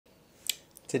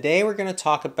Today we're going to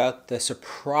talk about the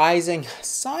surprising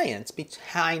science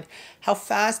behind how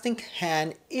fasting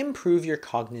can improve your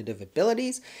cognitive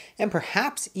abilities and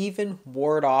perhaps even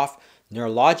ward off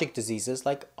neurologic diseases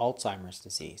like Alzheimer's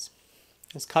disease.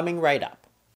 It's coming right up.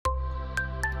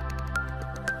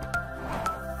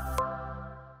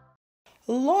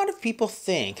 A lot of people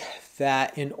think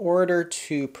that in order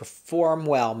to perform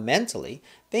well mentally,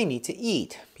 they need to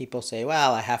eat. People say,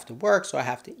 well, I have to work, so I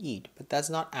have to eat. But that's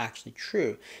not actually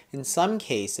true. In some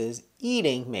cases,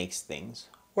 eating makes things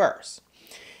worse.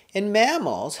 In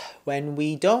mammals, when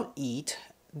we don't eat,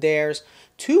 there's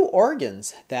two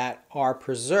organs that are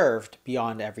preserved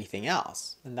beyond everything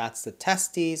else, and that's the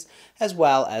testes as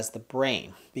well as the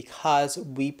brain, because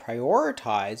we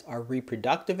prioritize our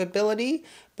reproductive ability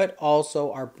but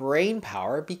also our brain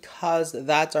power, because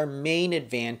that's our main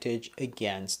advantage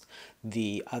against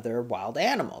the other wild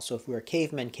animals. So if we were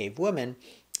cavemen, cavewomen,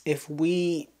 if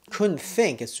we couldn't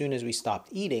think as soon as we stopped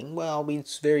eating, well, we'd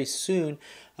very soon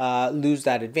lose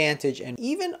that advantage. And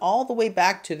even all the way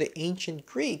back to the ancient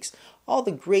Greeks, all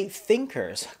the great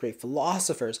thinkers, great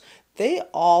philosophers, they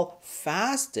all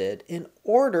fasted in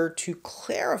order to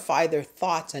clarify their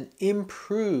thoughts and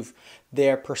improve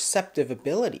their perceptive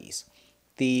abilities.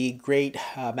 The great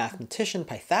mathematician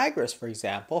Pythagoras, for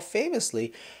example,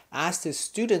 famously asked his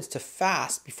students to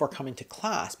fast before coming to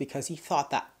class because he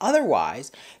thought that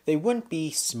otherwise they wouldn't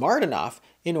be smart enough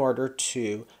in order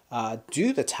to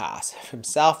do the task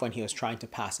himself. When he was trying to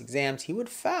pass exams, he would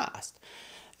fast.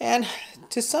 And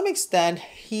to some extent,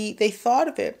 they thought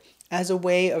of it as a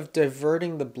way of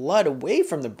diverting the blood away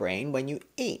from the brain when you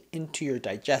ate into your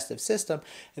digestive system,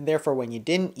 and therefore when you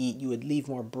didn't eat, you would leave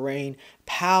more brain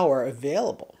power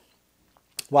available.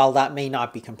 While that may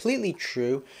not be completely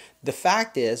true, the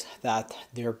fact is that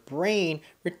their brain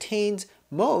retains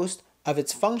most of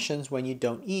its functions when you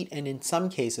don't eat, and in some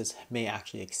cases may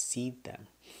actually exceed them.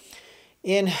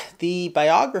 In the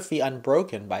Biography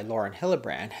Unbroken by Lauren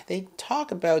Hillenbrand, they talk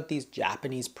about these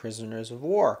Japanese prisoners of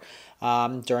war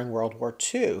during World War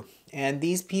II. And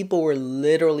these people were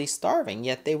literally starving,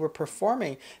 yet they were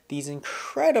performing these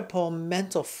incredible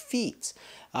mental feats.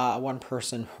 One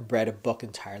person read a book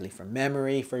entirely from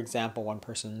memory. For example, one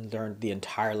person learned the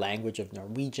entire language of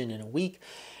Norwegian in a week.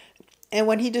 And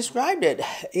when he described it,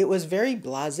 it was very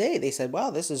blasé. They said,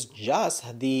 well, this is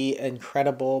just the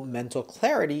incredible mental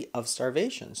clarity of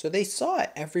starvation. So they saw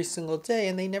it every single day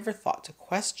and they never thought to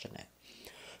question it.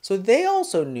 So they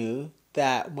also knew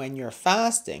that when you're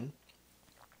fasting,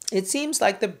 it seems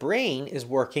like the brain is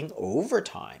working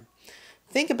overtime.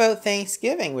 Think about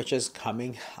Thanksgiving, which is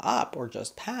coming up or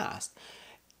just passed.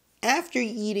 After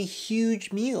you eat a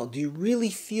huge meal, do you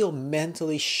really feel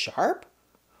mentally sharp?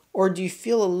 Or do you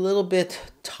feel a little bit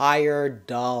tired,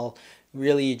 dull,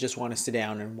 really you just want to sit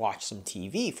down and watch some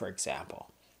TV, for example?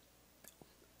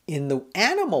 In the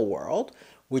animal world,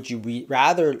 would you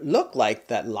rather look like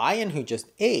that lion who just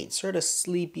ate, sort of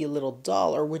sleepy, a little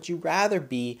dull, or would you rather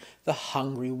be the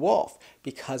hungry wolf?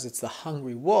 Because it's the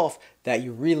hungry wolf that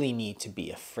you really need to be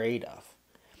afraid of.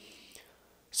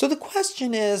 So the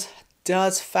question is,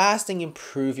 does fasting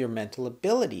improve your mental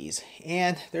abilities?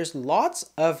 And there's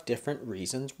lots of different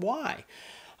reasons why.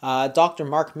 Dr.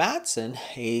 Mark Mattson,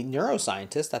 a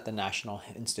neuroscientist at the National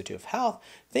Institute of Health,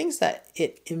 thinks that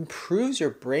it improves your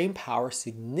brain power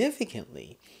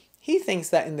significantly. He thinks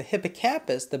that in the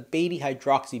hippocampus, the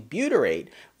beta-hydroxybutyrate,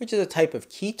 which is a type of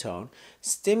ketone,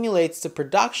 stimulates the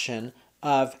production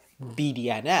of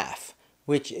BDNF,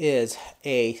 which is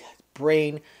a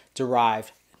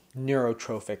brain-derived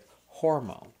neurotrophic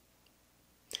hormone.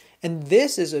 And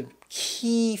this is a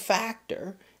key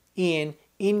factor in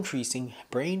increasing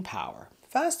brain power.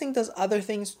 Fasting does other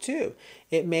things too.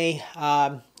 It may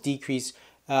decrease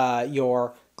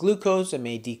your glucose, it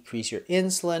may decrease your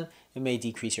insulin, it may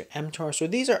decrease your mTOR. So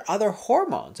these are other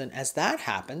hormones, and as that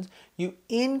happens, you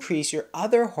increase your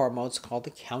other hormones called the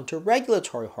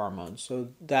counter-regulatory hormones. So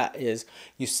that is,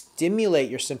 you stimulate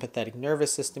your sympathetic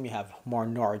nervous system, you have more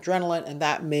noradrenaline, and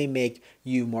that may make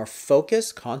you more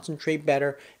focused, concentrate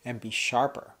better, and be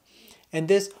sharper. And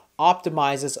this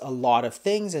optimizes a lot of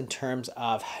things in terms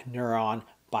of neuron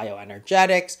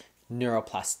bioenergetics,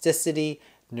 neuroplasticity,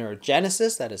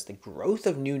 neurogenesis, that is the growth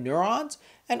of new neurons,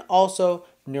 and also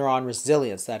neuron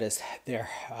resilience, that is they're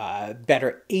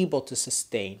better able to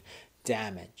sustain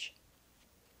damage.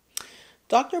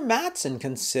 Dr. Mattson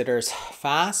considers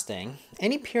fasting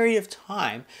any period of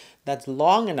time that's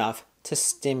long enough to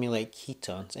stimulate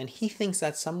ketones. And he thinks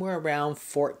that's somewhere around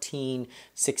 14,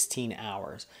 16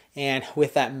 hours. And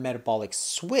with that metabolic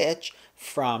switch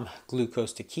from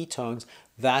glucose to ketones,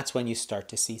 that's when you start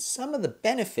to see some of the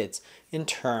benefits in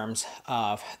terms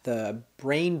of the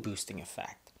brain boosting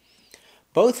effect.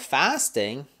 Both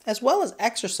fasting as well as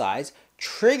exercise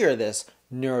trigger this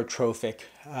neurotrophic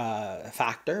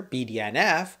factor,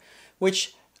 BDNF,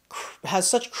 which has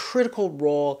such critical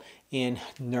role in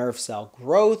nerve cell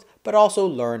growth, but also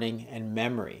learning and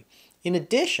memory. In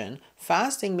addition,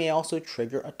 fasting may also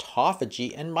trigger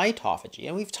autophagy and mitophagy,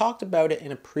 and we've talked about it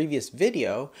in a previous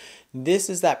video. This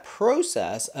is that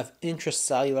process of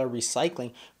intracellular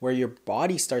recycling where your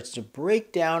body starts to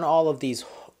break down all of these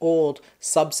old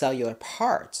subcellular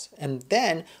parts. And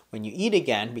then when you eat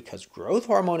again, because growth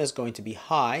hormone is going to be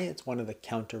high, it's one of the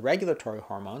counter-regulatory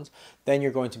hormones, then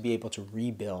you're going to be able to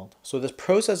rebuild. So this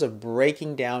process of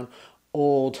breaking down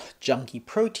old junky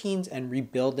proteins and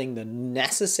rebuilding the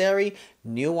necessary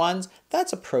new ones,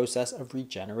 that's a process of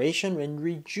regeneration and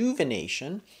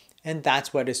rejuvenation. And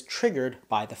that's what is triggered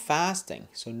by the fasting.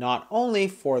 So not only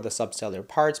for the subcellular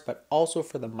parts, but also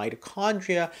for the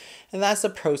mitochondria. And that's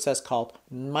the process called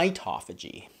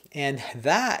mitophagy. And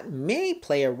that may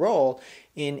play a role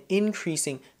in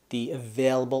increasing the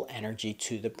available energy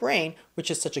to the brain, which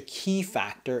is such a key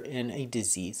factor in a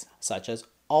disease such as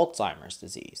Alzheimer's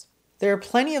disease. There are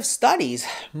plenty of studies,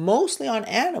 mostly on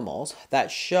animals, that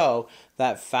show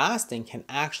that fasting can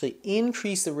actually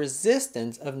increase the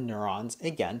resistance of neurons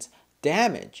against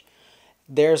damage.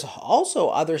 There's also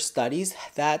other studies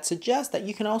that suggest that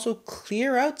you can also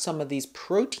clear out some of these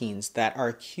proteins that are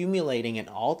accumulating in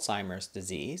Alzheimer's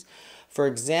disease. For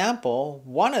example,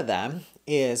 one of them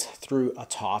is through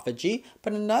autophagy,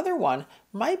 but another one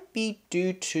might be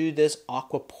due to this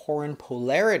aquaporin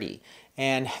polarity.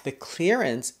 And the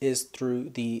clearance is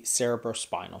through the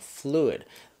cerebrospinal fluid.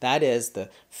 That is the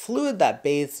fluid that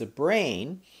bathes the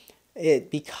brain.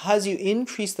 Because you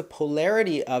increase the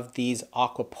polarity of these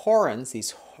aquaporins,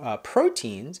 these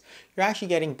proteins, you're actually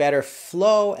getting better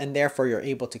flow, and therefore you're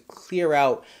able to clear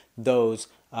out those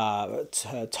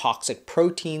toxic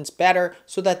proteins better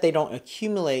so that they don't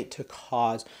accumulate to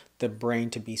cause the brain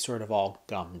to be sort of all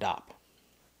gummed up.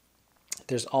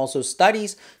 There's also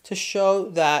studies to show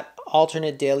that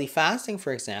alternate daily fasting,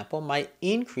 for example, might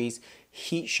increase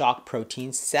heat shock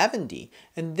protein 70,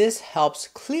 and this helps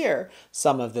clear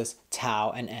some of this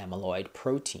tau and amyloid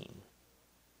protein.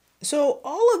 So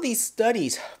all of these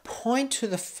studies point to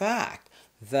the fact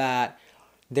that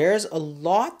there's a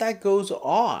lot that goes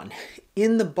on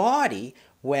in the body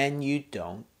when you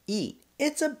don't eat.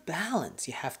 It's a balance.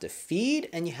 You have to feed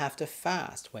and you have to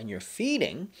fast. When you're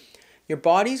feeding, your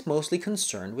body's mostly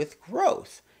concerned with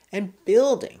growth and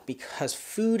building because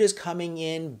food is coming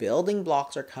in, building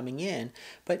blocks are coming in.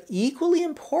 But equally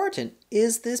important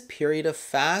is this period of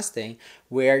fasting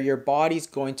where your body's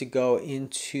going to go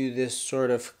into this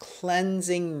sort of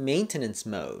cleansing maintenance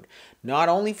mode, not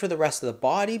only for the rest of the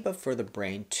body, but for the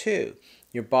brain too.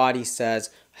 Your body says,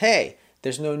 hey,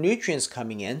 there's no nutrients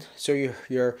coming in, so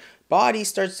your body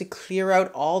starts to clear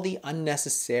out all the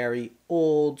unnecessary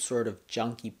old sort of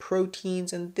junky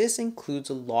proteins, and this includes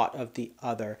a lot of the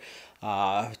other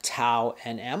tau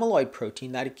and amyloid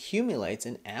protein that accumulates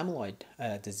in amyloid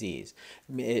disease.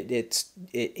 It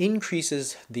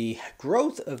increases the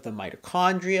growth of the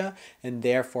mitochondria and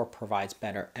therefore provides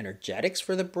better energetics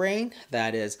for the brain.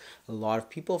 That is, a lot of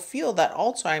people feel that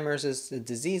Alzheimer's is a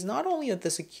disease not only of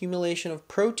this accumulation of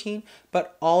protein,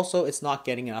 but also it's not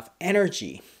getting enough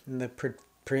energy. And the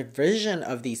provision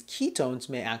of these ketones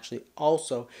may actually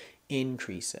also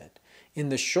increase it. In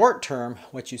the short term,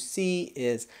 what you see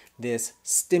is this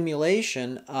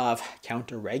stimulation of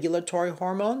counter-regulatory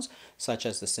hormones, such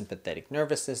as the sympathetic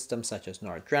nervous system, such as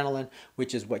noradrenaline,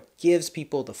 which is what gives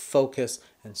people the focus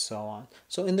and so on.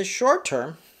 So in the short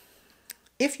term,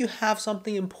 if you have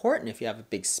something important, if you have a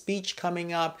big speech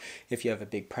coming up, if you have a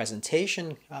big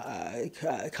presentation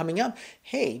coming up,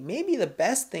 hey, maybe the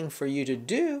best thing for you to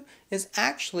do is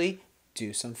actually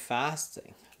do some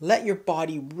fasting. Let your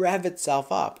body rev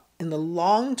itself up. In the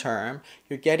long term,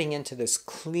 you're getting into this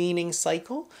cleaning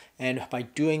cycle, and by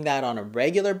doing that on a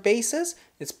regular basis,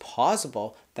 it's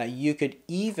possible that you could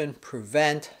even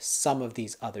prevent some of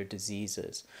these other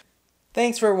diseases.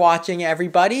 Thanks for watching,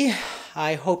 everybody.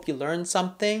 I hope you learned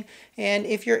something, and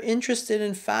if you're interested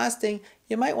in fasting,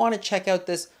 you might want to check out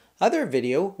this other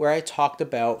video where I talked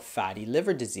about fatty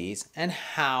liver disease and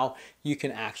how you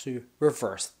can actually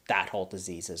reverse that whole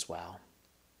disease as well.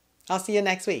 I'll see you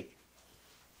next week.